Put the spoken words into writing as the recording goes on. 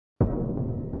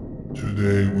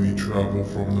Today we travel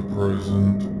from the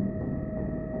present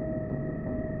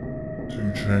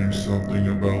to change something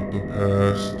about the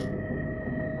past,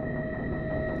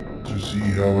 to see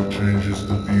how it changes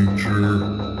the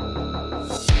future.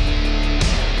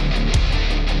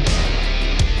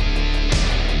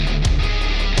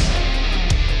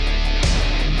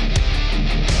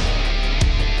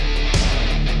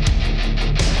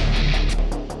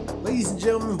 Ladies and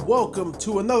gentlemen, welcome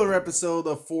to another episode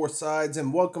of Four Sides,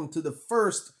 and welcome to the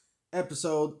first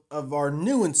episode of our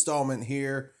new installment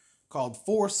here called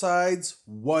Four Sides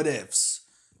What Ifs.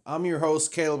 I'm your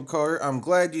host, Caleb Carter. I'm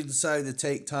glad you decided to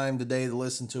take time today to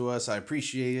listen to us. I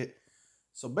appreciate it.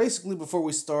 So, basically, before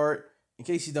we start, in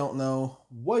case you don't know,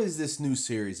 what is this new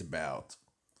series about?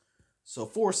 So,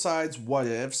 Four Sides What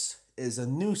Ifs is a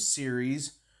new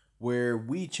series where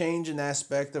we change an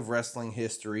aspect of wrestling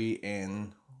history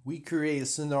and we create a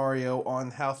scenario on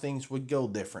how things would go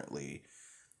differently.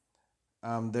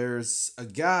 There's a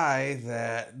guy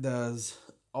that does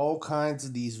all kinds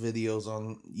of these videos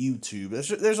on YouTube.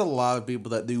 There's a lot of people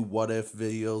that do what if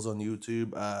videos on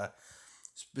YouTube.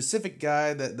 Specific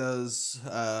guy that does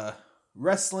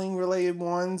wrestling related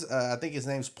ones. I think his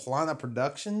name's Plana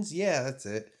Productions. Yeah, that's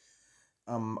it.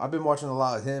 I've been watching a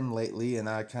lot of him lately, and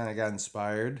I kind of got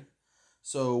inspired.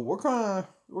 So we're gonna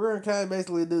kind of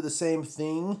basically do the same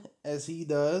thing as he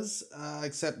does,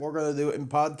 except we're gonna do it in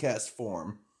podcast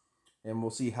form, and we'll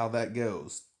see how that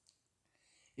goes.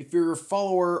 If you're a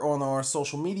follower on our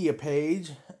social media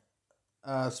page,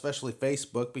 especially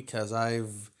Facebook, because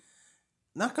I've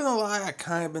not gonna lie, I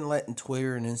kind of been letting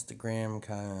Twitter and Instagram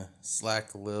kind of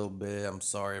slack a little bit. I'm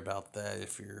sorry about that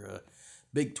if you're a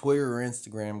big Twitter or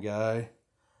Instagram guy.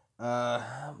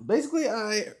 Basically,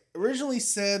 I originally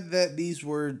said that these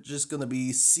were just going to be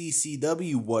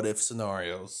CCW what if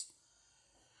scenarios.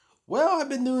 Well, I've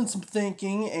been doing some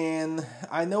thinking, and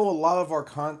I know a lot of our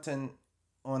content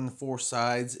on the Four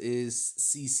Sides is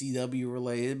CCW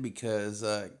related because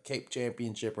Cape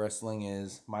Championship Wrestling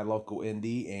is my local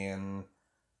indie, and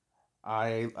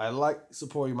I like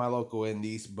supporting my local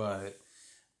indies, but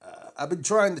I've been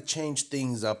trying to change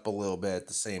things up a little bit at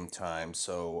the same time.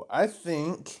 So I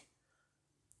think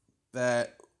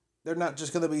that they're not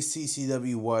just going to be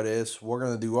CCW what ifs. We're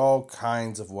going to do all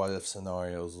kinds of what if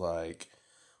scenarios. Like,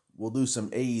 we'll do some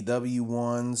AEW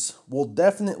ones. We'll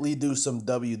definitely do some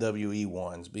WWE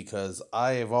ones because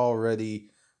I have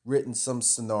already written some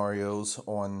scenarios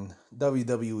on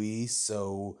WWE.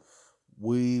 So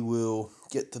we will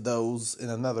get to those in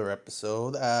another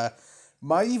episode.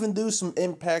 Might even do some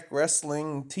Impact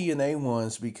Wrestling TNA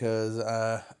ones because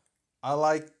I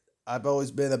like I've always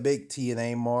been a big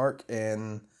TNA mark,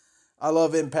 and I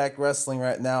love Impact Wrestling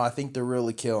right now. I think they're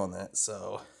really killing it.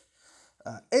 So,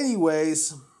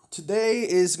 anyways, today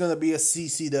is going to be a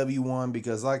CCW one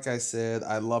because, like I said,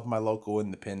 I love my local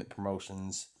independent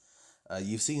promotions.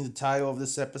 You've seen the title of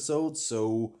this episode,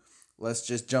 so let's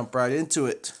just jump right into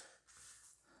it.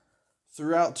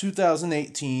 Throughout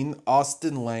 2018,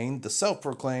 Austin Lane, the self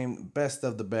proclaimed best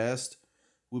of the best,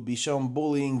 would be shown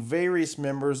bullying various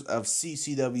members of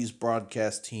CCW's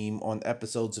broadcast team on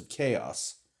episodes of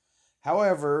Chaos.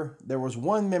 However, there was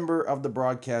one member of the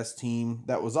broadcast team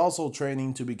that was also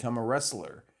training to become a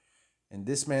wrestler, and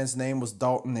this man's name was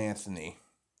Dalton Anthony.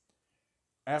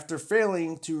 After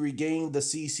failing to regain the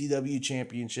CCW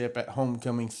championship at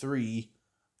Homecoming 3,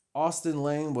 Austin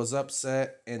Lane was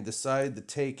upset and decided to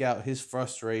take out his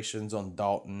frustrations on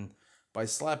Dalton by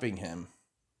slapping him.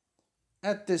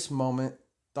 At this moment,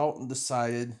 Dalton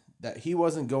decided that he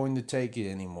wasn't going to take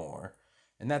it anymore.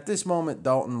 And at this moment,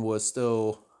 Dalton was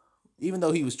still, even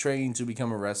though he was training to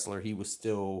become a wrestler, he was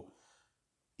still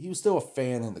a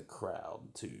fan in the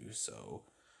crowd too. So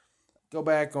go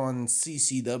back on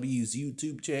CCW's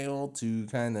YouTube channel to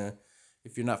kind of,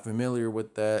 if you're not familiar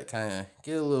with that, kind of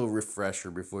get a little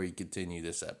refresher before you continue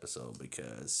this episode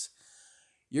because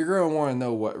you're going to want to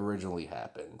know what originally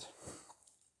happened.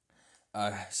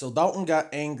 So Dalton got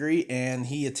angry and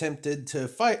he attempted to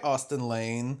fight Austin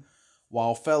Lane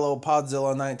while fellow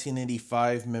Podzilla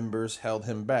 1985 members held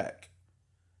him back.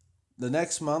 The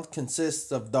next month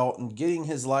consists of Dalton getting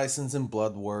his license in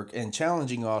blood work and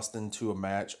challenging Austin to a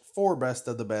match for Best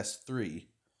of the Best 3.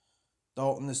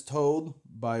 Dalton is told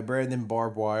by Brandon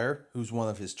Barbwire, who's one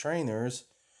of his trainers,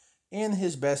 and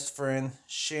his best friend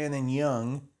Shannon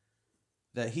Young,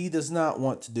 that he does not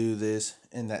want to do this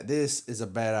and that this is a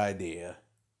bad idea.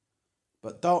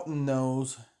 But Dalton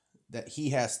knows that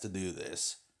he has to do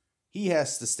this. He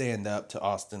has to stand up to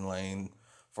Austin Lane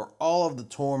for all of the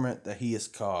torment that he has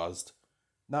caused,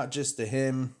 not just to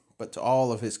him, but to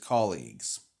all of his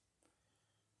colleagues.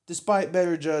 Despite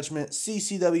better judgment,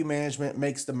 CCW management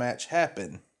makes the match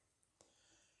happen.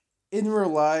 In real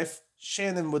life,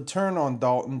 Shannon would turn on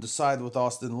Dalton to side with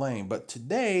Austin Lane, but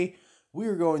today we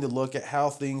are going to look at how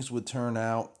things would turn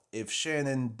out if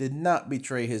Shannon did not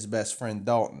betray his best friend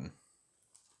Dalton.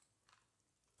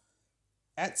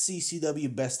 At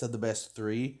CCW Best of the Best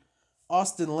 3,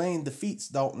 Austin Lane defeats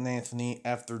Dalton Anthony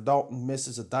after Dalton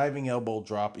misses a diving elbow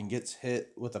drop and gets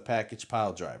hit with a package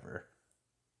piledriver.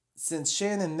 Since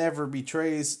Shannon never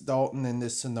betrays Dalton in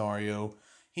this scenario,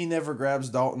 he never grabs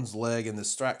Dalton's leg and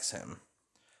distracts him.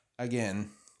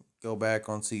 Again, go back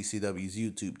on CCW's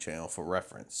YouTube channel for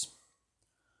reference.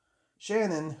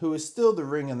 Shannon, who is still the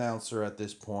ring announcer at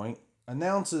this point,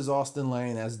 announces Austin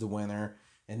Lane as the winner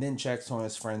and then checks on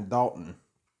his friend Dalton.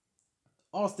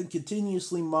 Austin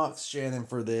continuously mocks Shannon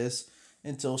for this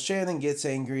until Shannon gets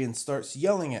angry and starts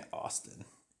yelling at Austin.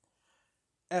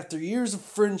 After years of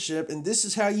friendship, and this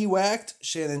is how you act,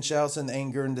 Shannon shouts in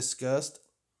anger and disgust.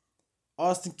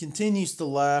 Austin continues to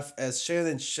laugh as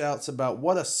Shannon shouts about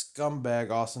what a scumbag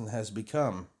Austin has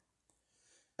become.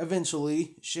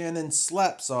 Eventually, Shannon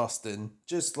slaps Austin,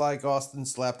 just like Austin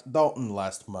slapped Dalton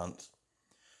last month.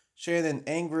 Shannon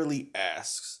angrily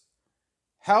asks,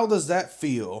 "How does that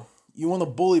feel? You want to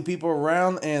bully people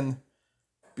around?" And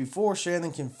before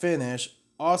Shannon can finish,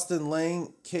 Austin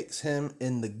Lane kicks him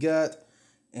in the gut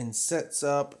and sets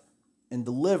up and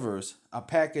delivers a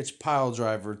package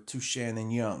piledriver to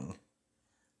Shannon Young.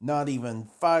 Not even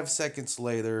 5 seconds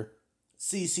later,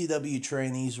 CCW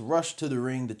trainees rush to the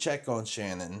ring to check on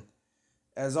Shannon.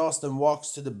 As Austin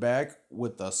walks to the back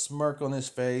with a smirk on his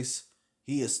face,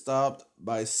 he is stopped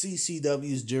by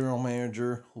CCW's general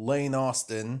manager, Lane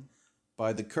Austin,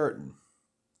 by the curtain.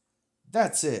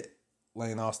 "That's it,"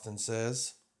 Lane Austin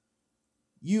says.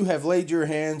 "You have laid your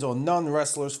hands on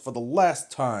non-wrestlers for the last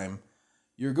time.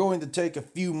 You're going to take a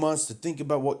few months to think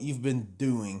about what you've been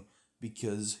doing,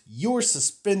 because you're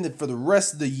suspended for the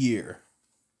rest of the year."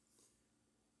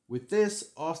 With this,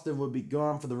 Austin would be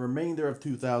gone for the remainder of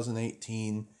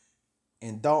 2018,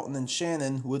 and Dalton and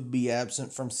Shannon would be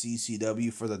absent from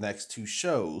CCW for the next 2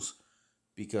 shows,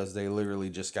 because they literally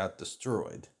just got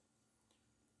destroyed.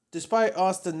 Despite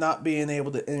Austin not being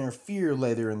able to interfere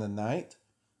later in the night,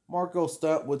 Marco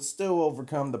Stunt would still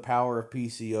overcome the power of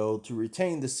PCO to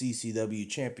retain the CCW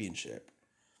championship.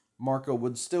 Marco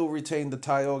would still retain the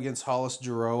title against Hollis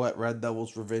Giroux at Red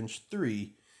Devil's Revenge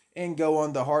 3 and go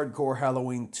on to Hardcore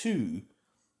Halloween 2.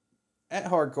 At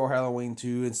Hardcore Halloween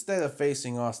 2, instead of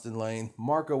facing Austin Lane,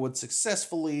 Marco would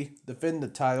successfully defend the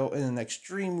title in an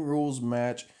Extreme Rules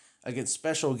match against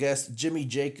special guest Jimmy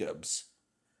Jacobs.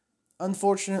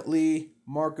 Unfortunately,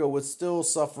 Marco would still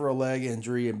suffer a leg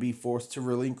injury and be forced to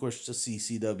relinquish the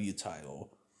CCW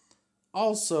title.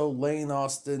 Also, Lane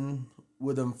Austin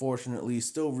would unfortunately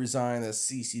still resign as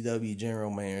CCW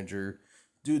general manager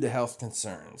due to health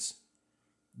concerns.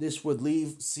 This would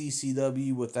leave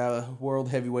CCW without a World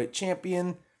Heavyweight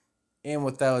Champion and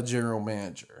without a general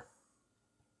manager.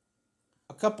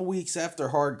 A couple weeks after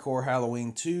Hardcore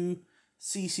Halloween 2,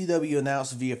 CCW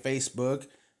announced via Facebook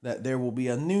that there will be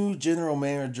a new general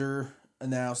manager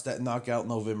announced at Knockout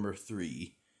November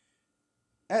 3.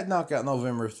 At Knockout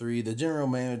November 3, the general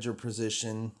manager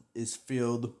position is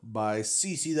filled by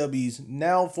CCW's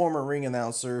now former ring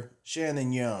announcer,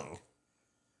 Shannon Young.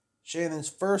 Shannon's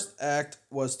first act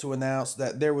was to announce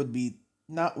that there would be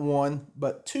not 1,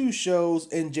 but 2 shows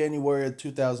in January of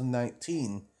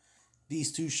 2019.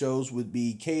 These 2 shows would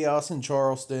be Chaos in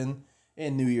Charleston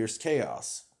and New Year's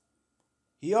Chaos.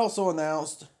 He also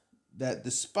announced that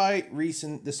despite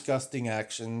recent disgusting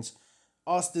actions,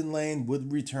 Austin Lane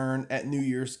would return at New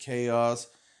Year's Chaos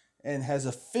and has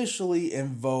officially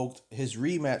invoked his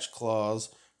rematch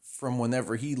clause from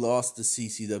whenever he lost the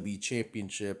CCW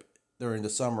Championship during the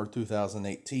summer of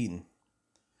 2018.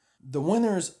 The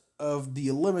winners of the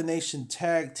Elimination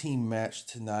Tag Team match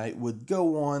tonight would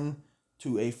go on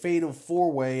to a fatal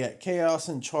 4-way at Chaos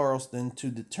in Charleston to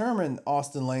determine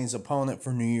Austin Lane's opponent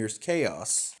for New Year's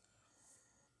Chaos.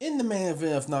 In the main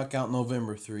event of Knockout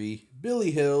November 3, Billy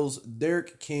Hills,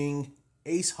 Derek King,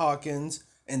 Ace Hawkins,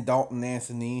 and Dalton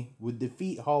Anthony would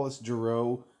defeat Hollis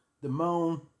Giroux,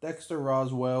 Damone, Dexter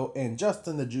Roswell, and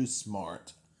Justin the Juice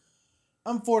Smart.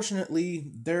 Unfortunately,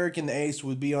 Derek and Ace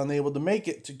would be unable to make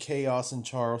it to Chaos in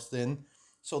Charleston,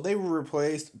 so they were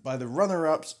replaced by the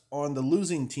runner-ups on the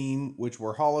losing team, which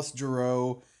were Hollis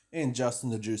Giroux and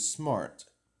Justin the Juice Smart.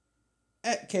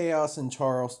 At Chaos in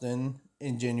Charleston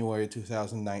in January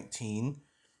 2019,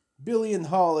 Billy and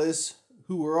Hollis,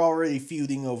 who were already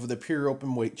feuding over the Pure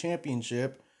Openweight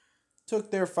Championship,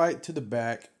 took their fight to the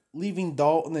back, leaving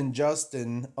Dalton and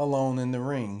Justin alone in the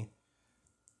ring.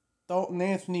 Dalton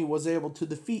Anthony was able to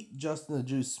defeat Justin the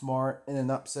Juice Smart in an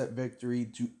upset victory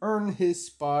to earn his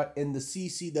spot in the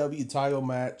CCW title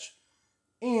match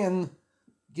and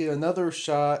get another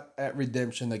shot at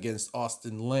redemption against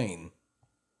Austin Lane.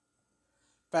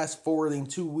 Fast forwarding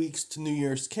 2 weeks to New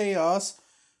Year's Chaos,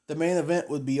 the main event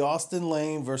would be Austin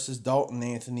Lane versus Dalton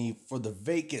Anthony for the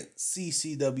vacant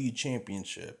CCW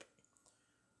Championship.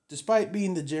 Despite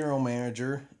being the general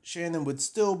manager, Shannon would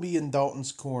still be in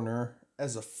Dalton's corner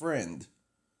as a friend.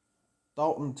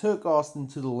 Dalton took Austin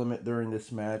to the limit during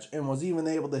this match and was even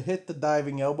able to hit the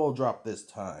diving elbow drop this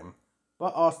time.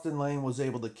 But Austin Lane was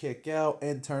able to kick out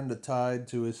and turn the tide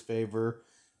to his favor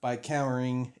by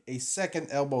countering a second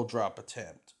elbow drop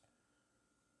attempt.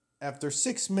 After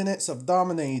 6 minutes of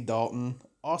dominating Dalton,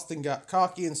 Austin got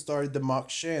cocky and started to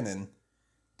mock Shannon.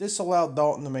 This allowed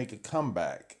Dalton to make a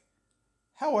comeback.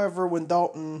 However, when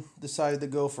Dalton decided to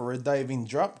go for a diving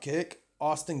dropkick,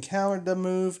 Austin countered the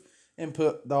move and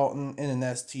put Dalton in an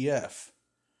STF.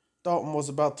 Dalton was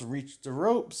about to reach the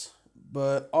ropes,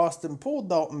 but Austin pulled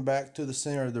Dalton back to the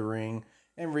center of the ring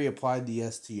and reapplied the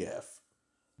STF.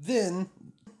 Then,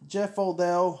 Jeff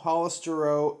Odell, Hollis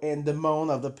Giroux, and Damone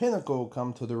of the Pinnacle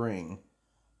come to the ring.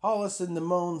 Hollis and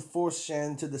Damone force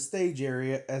Shannon to the stage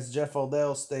area as Jeff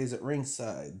Odell stays at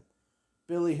ringside.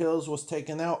 Billy Hills was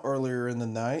taken out earlier in the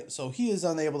night, so he is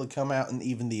unable to come out and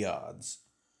even the odds.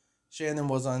 Shannon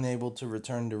was unable to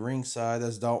return to ringside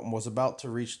as Dalton was about to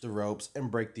reach the ropes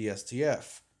and break the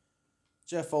STF.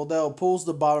 Jeff Odell pulls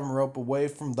the bottom rope away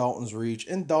from Dalton's reach,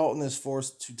 and Dalton is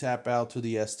forced to tap out to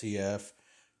the STF,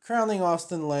 crowning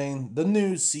Austin Lane the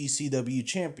new CCW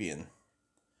champion.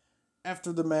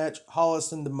 After the match,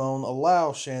 Hollis and Damone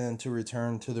allow Shannon to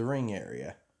return to the ring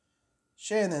area.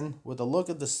 Shannon, with a look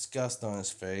of disgust on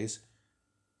his face,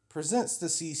 presents the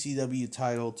CCW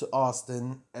title to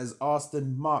Austin as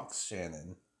Austin mocks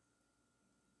Shannon.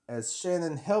 As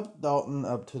Shannon helped Dalton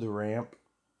up to the ramp,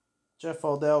 Jeff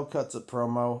Odell cuts a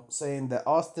promo saying that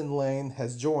Austin Lane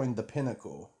has joined the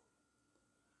Pinnacle.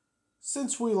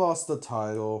 "Since we lost the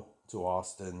title to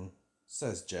Austin,"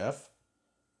 says Jeff,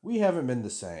 "we haven't been the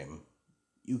same.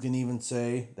 You can even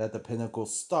say that the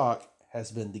Pinnacle's stock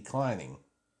has been declining.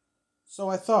 So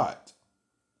I thought,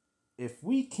 if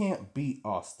we can't beat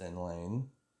Austin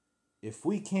Lane, if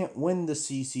we can't win the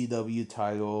CCW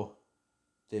title,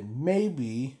 then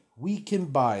maybe we can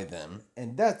buy them."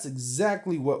 And that's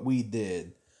exactly what we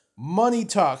did. Money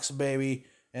talks, baby,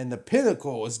 and the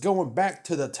Pinnacle is going back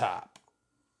to the top.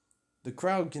 The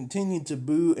crowd continued to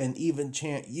boo and even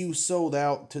chant "You sold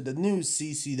out" to the new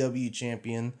CCW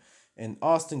champion, and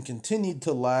Austin continued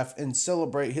to laugh and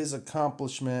celebrate his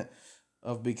accomplishment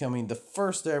of becoming the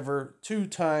first ever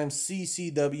two-time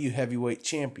CCW heavyweight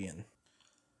champion.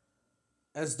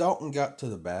 As Dalton got to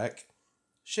the back,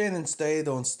 Shannon stayed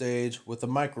on stage with a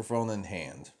microphone in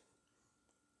hand.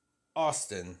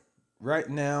 "Austin, right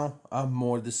now I'm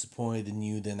more disappointed in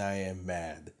you than I am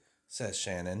mad," says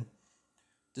Shannon.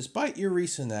 "Despite your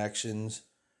recent actions,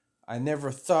 I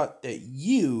never thought that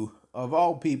you, of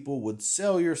all people, would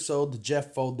sell your soul to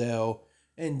Jeff Odell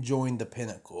and join the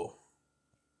Pinnacle.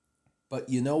 But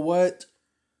you know what?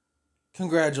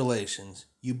 Congratulations.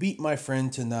 You beat my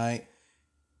friend tonight,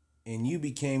 and you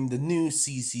became the new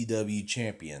CCW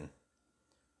champion."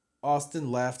 Austin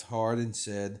laughed hard and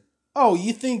said, "Oh,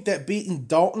 you think that beating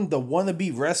Dalton, the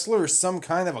wannabe wrestler, is some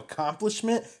kind of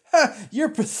accomplishment? Ha! You're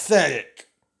pathetic."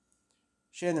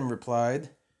 Shannon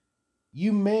replied,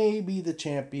 "You may be the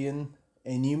champion,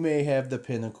 and you may have the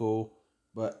Pinnacle,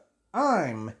 but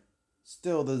I'm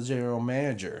still the general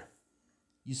manager.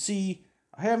 You see,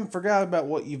 I haven't forgot about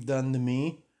what you've done to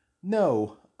me.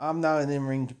 No, I'm not an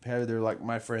in-ring competitor like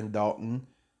my friend Dalton,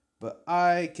 but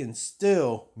I can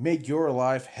still make your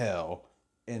life hell.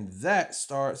 And that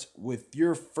starts with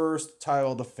your first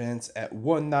title defense at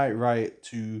One Night Riot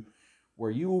 2,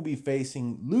 where you will be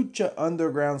facing Lucha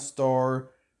Underground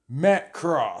star Matt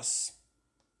Cross."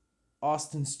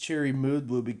 Austin's cheery mood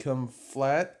will become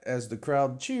flat as the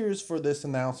crowd cheers for this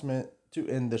announcement to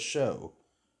end the show.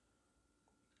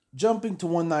 Jumping to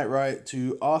One Night Riot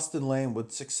 2, Austin Lane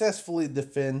would successfully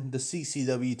defend the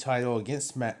CCW title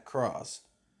against Matt Cross.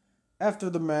 After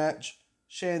the match,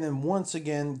 Shannon once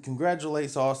again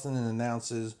congratulates Austin and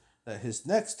announces that his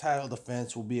next title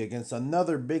defense will be against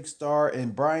another big star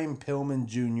in Brian Pillman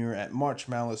Jr. at March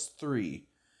Malice 3.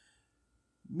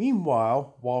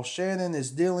 Meanwhile, while Shannon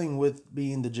is dealing with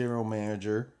being the general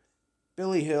manager,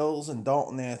 Billy Hills and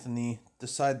Dalton Anthony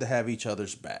decide to have each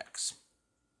other's backs.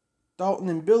 Dalton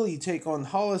and Billy take on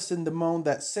Hollis and Damone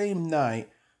that same night,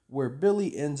 where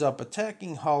Billy ends up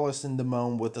attacking Hollis and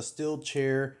Damone with a steel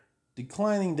chair,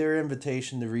 declining their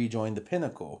invitation to rejoin the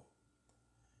Pinnacle.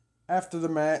 After the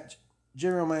match,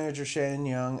 General Manager Shannon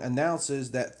Young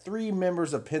announces that 3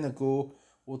 members of Pinnacle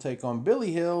will take on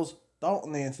Billy Hills,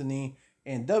 Dalton Anthony,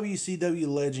 and WCW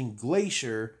legend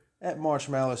Glacier at March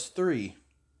Malice 3.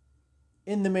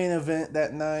 In the main event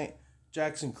that night,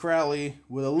 Jackson Crowley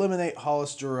would eliminate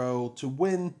Hollis Jarreau to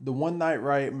win the One Night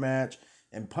Riot match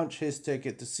and punch his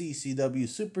ticket to CCW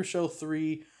Super Show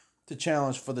 3 to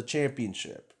challenge for the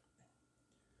championship.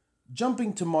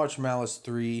 Jumping to March Malice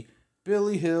 3,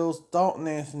 Billy Hills, Dalton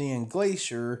Anthony, and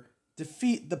Glacier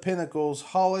defeat the Pinnacle's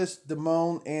Hollis,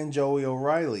 Damone, and Joey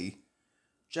O'Reilly.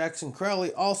 Jackson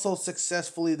Crowley also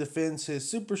successfully defends his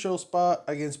Super Show spot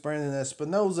against Brandon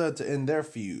Espinoza to end their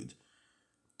feud.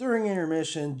 During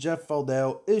intermission, Jeff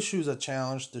Odell issues a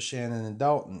challenge to Shannon and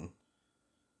Dalton.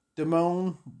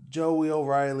 Damone, Joey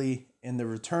O'Reilly, and the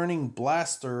returning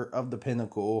Blaster of the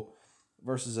Pinnacle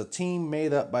versus a team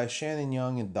made up by Shannon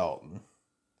Young and Dalton.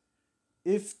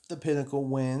 If the Pinnacle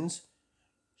wins,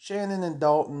 Shannon and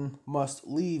Dalton must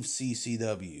leave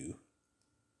CCW.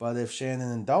 But if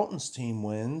Shannon and Dalton's team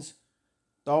wins,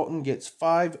 Dalton gets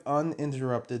 5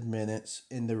 uninterrupted minutes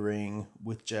in the ring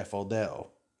with Jeff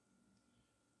Odell.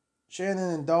 Shannon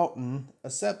and Dalton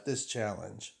accept this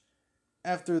challenge.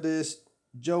 After this,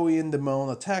 Joey and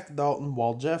Damone attack Dalton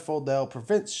while Jeff Odell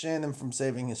prevents Shannon from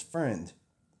saving his friend.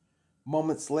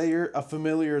 Moments later, a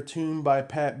familiar tune by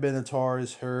Pat Benatar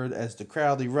is heard as the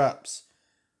crowd erupts.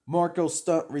 Marco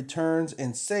Stunt returns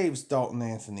and saves Dalton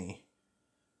Anthony.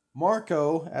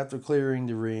 Marco, after clearing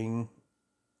the ring,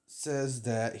 says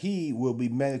that he will be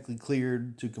medically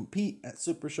cleared to compete at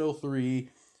Super Show 3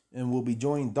 and will be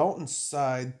joining Dalton's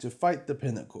side to fight the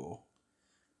Pinnacle.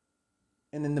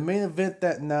 And in the main event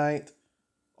that night,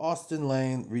 Austin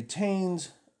Lane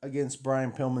retains against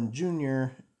Brian Pillman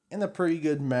Jr. in a pretty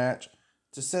good match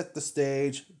to set the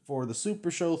stage for the Super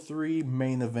Show 3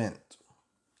 main event.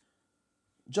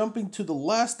 Jumping to the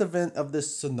last event of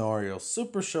this scenario,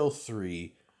 Super Show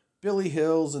 3, Billy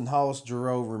Hills and Hollis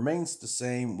Jarreau remains the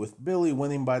same, with Billy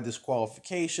winning by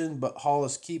disqualification, but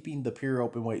Hollis keeping the Pure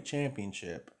Openweight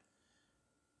Championship.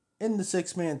 In the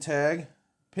 6-man tag,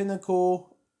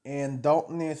 Pinnacle and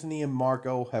Dalton Anthony and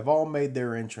Marco have all made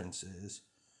their entrances.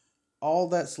 All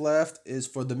that's left is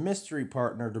for the mystery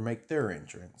partner to make their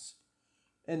entrance.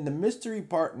 And the mystery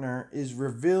partner is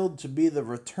revealed to be the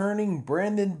returning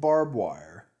Brandon Barbed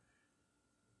Wire.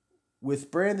 With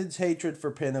Brandon's hatred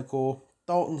for Pinnacle,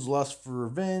 Dalton's lust for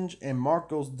revenge, and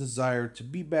Marco's desire to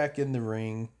be back in the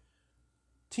ring,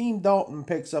 Team Dalton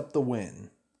picks up the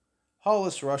win.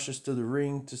 Hollis rushes to the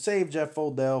ring to save Jeff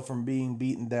Odell from being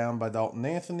beaten down by Dalton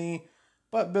Anthony,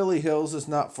 but Billy Hills is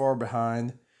not far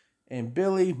behind, and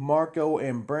Billy, Marco,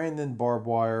 and Brandon Barbed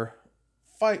Wire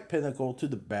fight Pinnacle to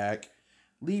the back,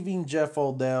 leaving Jeff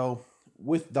Odell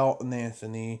with Dalton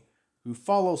Anthony, who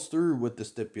follows through with the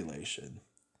stipulation.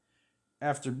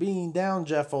 After beating down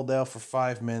Jeff Odell for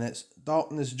 5 minutes,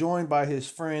 Dalton is joined by his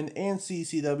friend and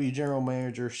CCW General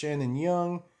Manager Shannon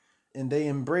Young, and they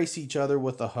embrace each other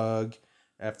with a hug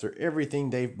after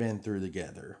everything they've been through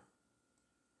together.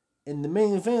 In the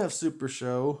main event of Super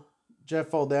Show,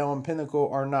 Jeff Odell and Pinnacle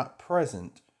are not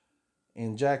present,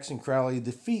 and Jackson Crowley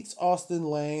defeats Austin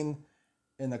Lane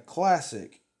in a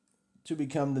classic to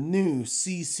become the new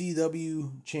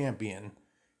CCW champion.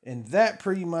 And that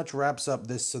pretty much wraps up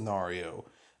this scenario.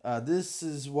 This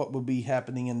is what will be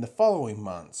happening in the following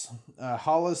months.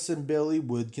 Hollis and Billy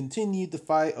would continue to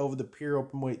fight over the Pure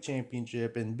Openweight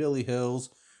Championship, and Billy Hills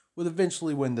would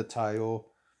eventually win the title.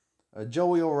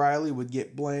 Joey O'Reilly would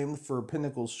get blamed for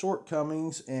Pinnacle's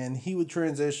shortcomings, and he would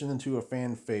transition into a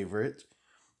fan favorite.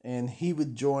 And he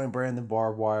would join Brandon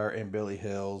Barbed Wire and Billy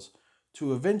Hills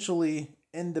to eventually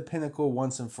end the Pinnacle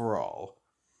once and for all.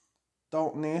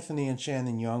 Dalton Anthony and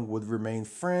Shannon Young would remain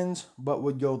friends, but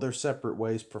would go their separate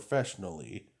ways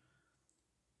professionally.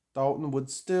 Dalton would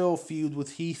still feud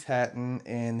with Heath Hatton,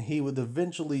 and he would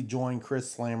eventually join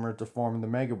Chris Slammer to form the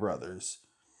Mega Brothers.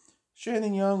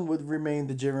 Shannon Young would remain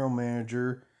the general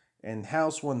manager, and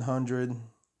House 100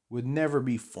 would never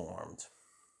be formed.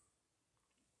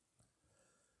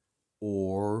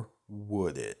 Or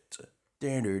would it?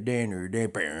 What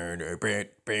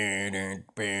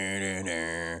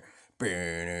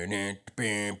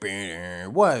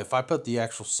if I put the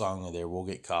actual song in there? We'll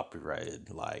get copyrighted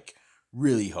like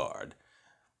really hard.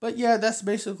 But yeah, that's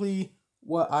basically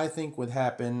what I think would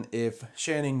happen if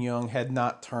Shannon Young had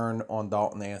not turned on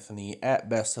Dalton Anthony at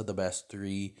Best of the Best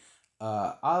 3.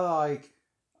 I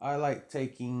like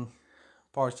taking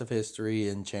parts of history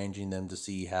and changing them to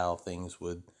see how things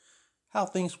would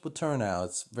turn out.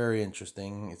 It's very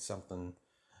interesting. It's something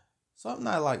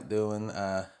I like doing.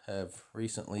 I have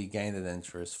recently gained an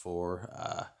interest for.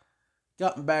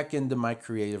 gotten back into my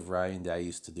creative writing that I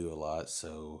used to do a lot.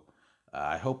 So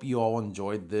I hope you all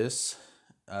enjoyed this.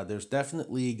 There's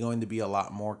definitely going to be a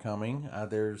lot more coming.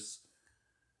 There's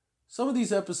some of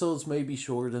these episodes may be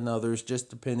shorter than others, just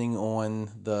depending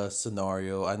on the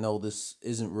scenario. I know this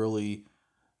isn't really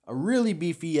a really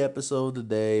beefy episode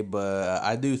today, but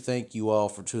I do thank you all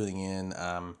for tuning in.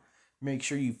 Make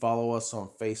sure you follow us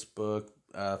on Facebook.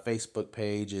 Facebook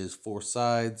page is Four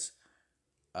Sides.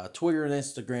 Twitter and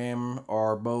Instagram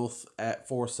are both at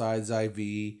Four Sides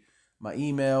IV. My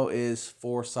email is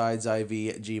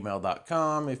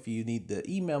foursidesiv@gmail.com if you need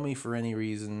to email me for any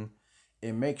reason.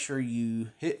 And make sure you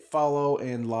hit follow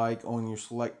and like on your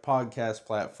select podcast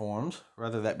platforms,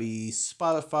 whether that be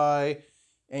Spotify,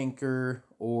 Anchor,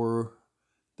 or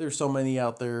there's so many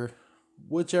out there.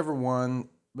 Whichever one,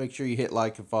 make sure you hit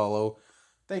like and follow.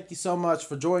 Thank you so much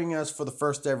for joining us for the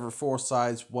first ever Four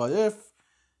Sides What If,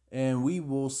 and we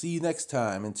will see you next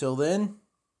time. Until then,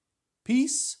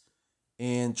 peace,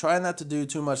 and try not to do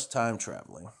too much time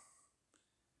traveling,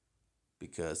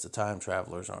 because the time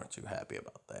travelers aren't too happy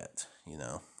about that, you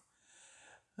know.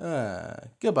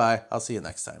 Goodbye. I'll see you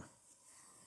next time.